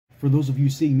For those of you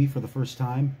seeing me for the first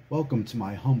time, welcome to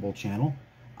my humble channel.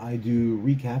 I do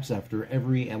recaps after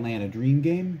every Atlanta Dream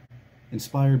game,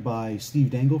 inspired by Steve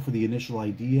Dangle for the initial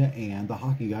idea and the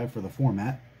hockey guy for the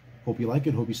format. Hope you like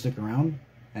it, hope you stick around,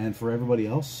 and for everybody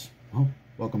else, well,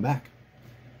 welcome back.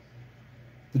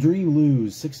 The Dream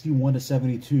lose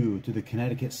 61-72 to the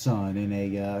Connecticut Sun in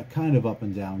a kind of up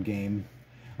and down game.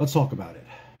 Let's talk about it.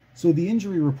 So the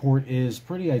injury report is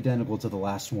pretty identical to the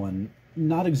last one.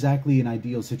 Not exactly an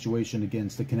ideal situation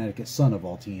against the Connecticut Sun of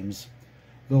all teams,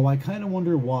 though I kind of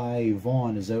wonder why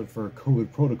Vaughn is out for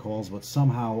COVID protocols but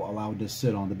somehow allowed to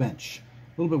sit on the bench.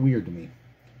 A little bit weird to me.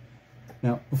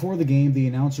 Now, before the game, the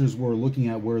announcers were looking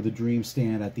at where the Dream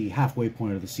stand at the halfway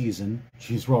point of the season.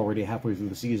 Jeez, we're already halfway through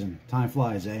the season. Time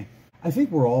flies, eh? I think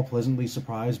we're all pleasantly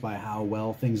surprised by how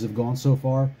well things have gone so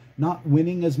far. Not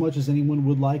winning as much as anyone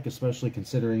would like, especially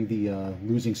considering the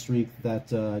losing streak that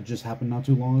just happened not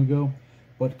too long ago.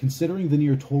 But considering the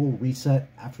near total reset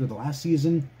after the last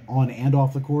season, on and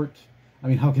off the court, I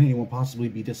mean, how can anyone possibly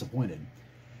be disappointed?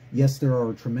 Yes, there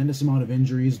are a tremendous amount of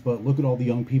injuries, but look at all the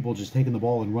young people just taking the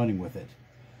ball and running with it.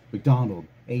 McDonald,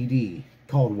 AD,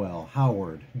 Caldwell,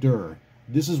 Howard, Durr.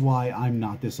 This is why I'm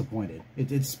not disappointed.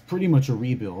 It's pretty much a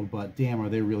rebuild, but damn, are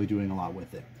they really doing a lot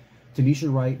with it.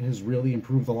 Tanisha Wright has really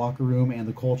improved the locker room and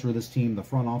the culture of this team. The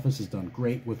front office has done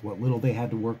great with what little they had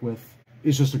to work with.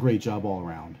 It's just a great job all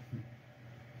around.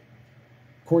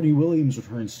 Courtney Williams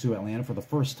returns to Atlanta for the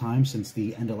first time since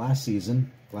the end of last season.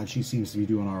 Glad she seems to be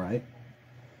doing all right.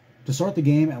 To start the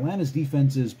game, Atlanta's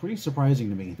defense is pretty surprising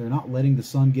to me. They're not letting the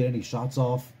Sun get any shots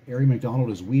off. Ari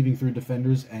McDonald is weaving through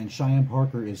defenders, and Cheyenne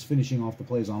Parker is finishing off the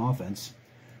plays on offense.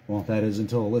 Well, that is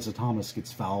until Alyssa Thomas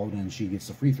gets fouled and she gets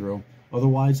the free throw.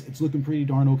 Otherwise, it's looking pretty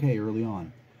darn okay early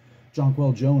on.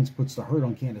 Jonquel Jones puts the hurt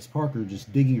on Candace Parker,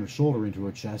 just digging her shoulder into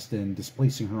her chest and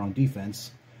displacing her on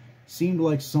defense. Seemed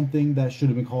like something that should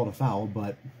have been called a foul,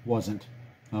 but wasn't.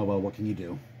 Oh well, what can you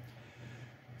do?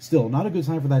 Still, not a good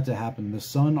time for that to happen. The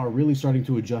Sun are really starting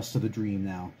to adjust to the Dream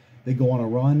now. They go on a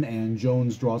run, and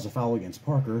Jones draws a foul against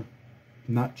Parker.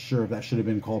 Not sure if that should have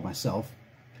been called myself.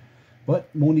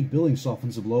 But Monique Billings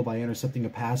softens the blow by intercepting a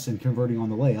pass and converting on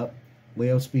the layup.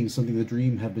 Layups being something the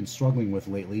Dream have been struggling with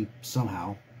lately,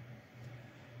 somehow.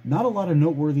 Not a lot of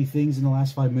noteworthy things in the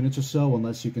last 5 minutes or so,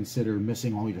 unless you consider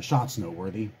missing all your shots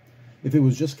noteworthy. If it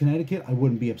was just Connecticut, I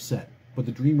wouldn't be upset. But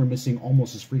the Dream are missing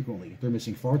almost as frequently. They're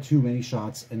missing far too many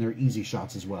shots, and they're easy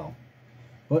shots as well.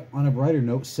 But on a brighter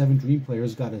note, 7 Dream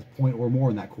players got a point or more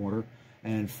in that quarter,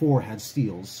 and 4 had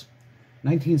steals.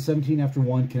 19-17 after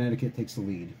 1, Connecticut takes the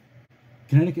lead.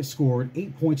 Connecticut scored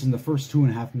 8 points in the first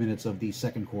 2.5 minutes of the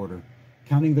second quarter.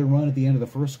 Counting their run at the end of the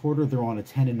first quarter, they're on a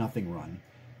 10-0 run.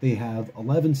 They have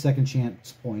 11 second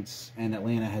chance points, and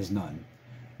Atlanta has none.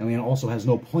 Atlanta also has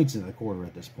no points in the quarter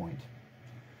at this point.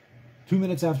 2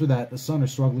 minutes after that, the Sun are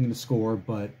struggling to score,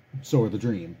 but so are the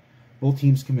Dream. Both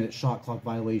teams commit shot clock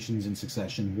violations in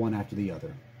succession, one after the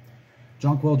other.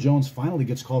 Jonquel Jones finally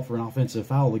gets called for an offensive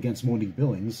foul against Monique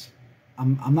Billings.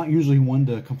 I'm not usually one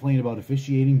to complain about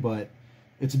officiating, but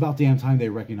it's about damn time they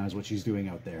recognize what she's doing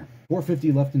out there.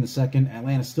 4:50 left in the second,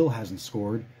 Atlanta still hasn't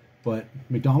scored, but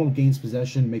McDonald gains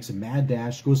possession, makes a mad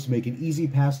dash, goes to make an easy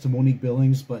pass to Monique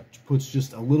Billings, but puts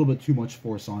just a little bit too much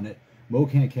force on it. Mo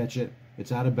can't catch it.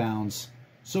 It's out of bounds.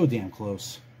 So damn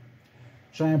close.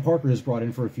 Cheyenne Parker is brought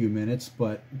in for a few minutes,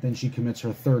 but then she commits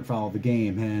her third foul of the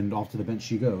game, and off to the bench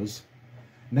she goes.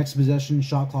 Next possession,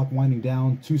 shot clock winding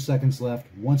down, 2 seconds left,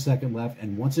 1 second left,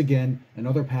 and once again,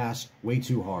 another pass way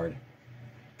too hard.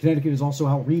 Connecticut is also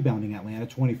out rebounding Atlanta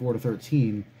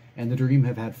 24-13, and the Dream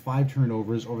have had 5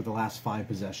 turnovers over the last 5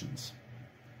 possessions.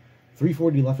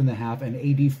 3:40 left in the half, and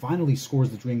AD finally scores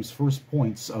the Dream's first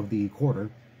points of the quarter.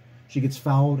 She gets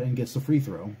fouled and gets the free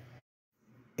throw.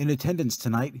 In attendance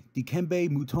tonight, Dikembe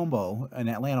Mutombo, an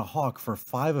Atlanta Hawk for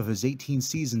 5 of his 18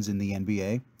 seasons in the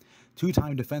NBA,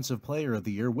 2-time Defensive Player of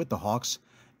the Year with the Hawks,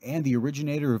 and the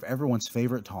originator of everyone's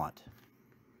favorite taunt.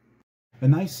 A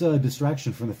nice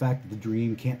distraction from the fact that the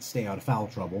Dream can't stay out of foul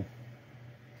trouble.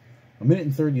 1 minute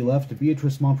and 30 left,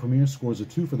 Beatrice Montpremier scores a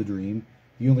 2 for the Dream.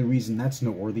 The only reason that's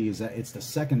noteworthy is that it's the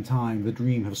second time the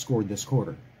Dream have scored this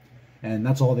quarter. And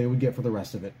that's all they would get for the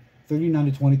rest of it.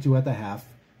 39-22 at the half.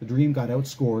 The Dream got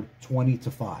outscored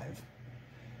 20-5.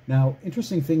 Now,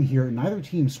 interesting thing here, neither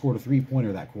team scored a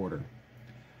 3-pointer that quarter.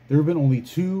 There have been only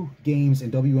 2 games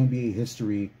in WNBA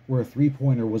history where a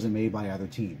 3-pointer wasn't made by either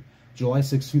team. July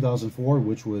 6, 2004,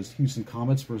 which was Houston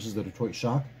Comets versus the Detroit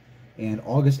Shock, and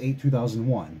August 8,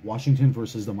 2001, Washington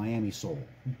versus the Miami Soul.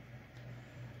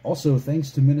 Also,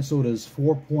 thanks to Minnesota's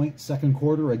 4-point second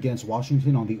quarter against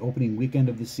Washington on the opening weekend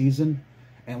of the season,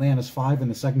 Atlanta's 5 in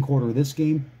the second quarter of this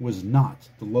game was not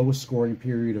the lowest scoring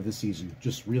period of the season,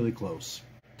 just really close.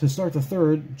 To start the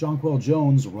third, Jonquel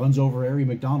Jones runs over Aari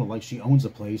McDonald like she owns the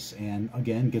place and,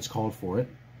 again, gets called for it.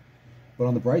 But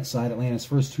on the bright side, Atlanta's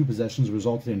first 2 possessions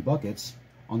resulted in buckets.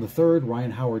 On the third,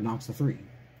 Ryan Howard knocks the 3.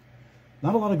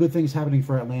 Not a lot of good things happening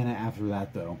for Atlanta after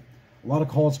that, though. A lot of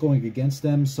calls going against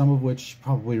them, some of which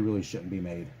probably really shouldn't be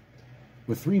made.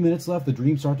 With 3 minutes left, the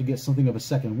Dream start to get something of a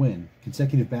second win.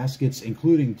 Consecutive baskets,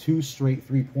 including 2 straight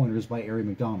 3-pointers by Aari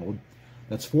McDonald.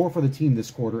 That's 4 for the team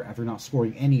this quarter after not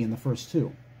scoring any in the first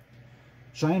 2.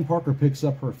 Cheyenne Parker picks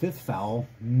up her 5th foul,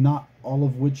 not all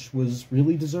of which was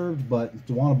really deserved, but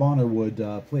DeWanna Bonner would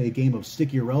play a game of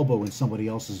stick your elbow in somebody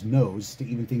else's nose to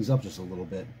even things up just a little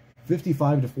bit.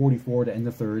 55-44 to end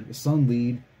the third, Sun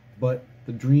lead, but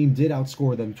the Dream did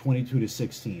outscore them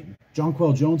 22-16.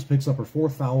 Jonquel Jones picks up her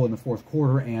 4th foul in the fourth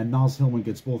quarter, and Naz Hillman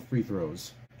gets both free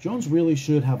throws. Jones really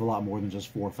should have a lot more than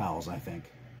just 4 fouls, I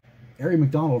think. Aari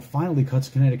McDonald finally cuts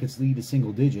Connecticut's lead to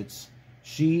single digits.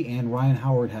 She and Ryan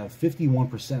Howard have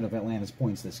 51% of Atlanta's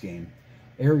points this game.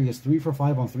 Aari is 3 for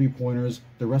 5 on 3-pointers,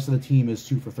 the rest of the team is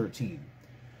 2 for 13.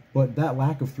 But that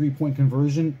lack of 3-point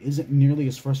conversion isn't nearly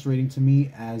as frustrating to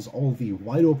me as all the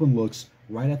wide open looks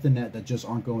right at the net that just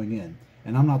aren't going in.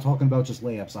 And I'm not talking about just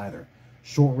layups either.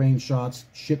 Short range shots,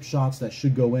 chip shots that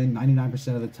should go in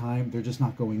 99% of the time, they're just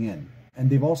not going in. And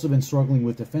they've also been struggling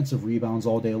with defensive rebounds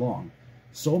all day long.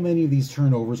 So many of these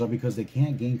turnovers are because they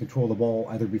can't gain control of the ball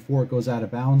either before it goes out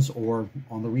of bounds or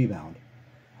on the rebound.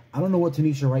 I don't know what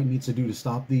Tanisha Wright needs to do to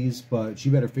stop these, but she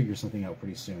better figure something out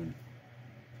pretty soon.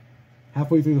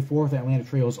 Halfway through the fourth, Atlanta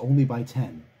trails only by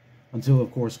 10, until,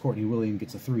 of course, Courtney Williams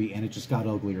gets a 3, and it just got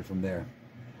uglier from there.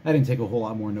 I didn't take a whole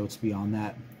lot more notes beyond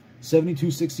that.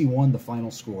 72-61, the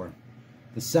final score.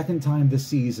 The second time this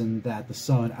season that the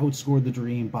Sun outscored the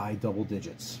Dream by double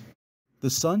digits. The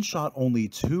Sun shot only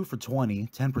 2 for 20,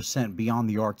 10% beyond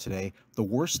the arc today, the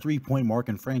worst 3-point mark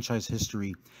in franchise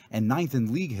history, and 9th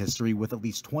in league history with at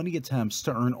least 20 attempts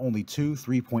to earn only 2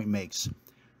 3-point makes.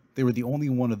 They were the only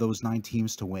one of those 9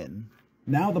 teams to win.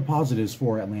 Now the positives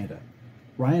for Atlanta.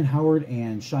 Ryan Howard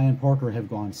and Cheyenne Parker have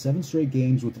gone 7 straight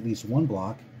games with at least 1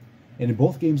 block, and in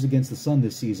both games against the Sun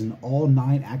this season, all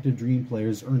 9 active Dream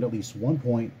players earned at least 1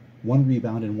 point, 1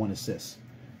 rebound, and 1 assist.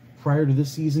 Prior to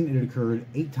this season, it had occurred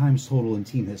 8 times total in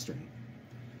team history.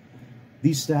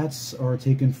 These stats are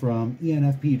taken from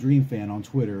ENFP Dream Fan on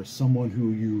Twitter, someone who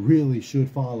you really should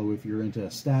follow if you're into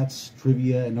stats,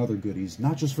 trivia, and other goodies,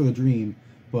 not just for the Dream,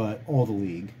 but all the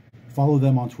league. Follow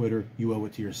them on Twitter, you owe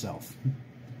it to yourself.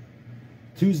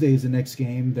 Tuesday is the next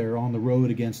game. They're on the road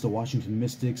against the Washington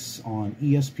Mystics on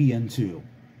ESPN2.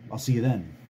 I'll see you then.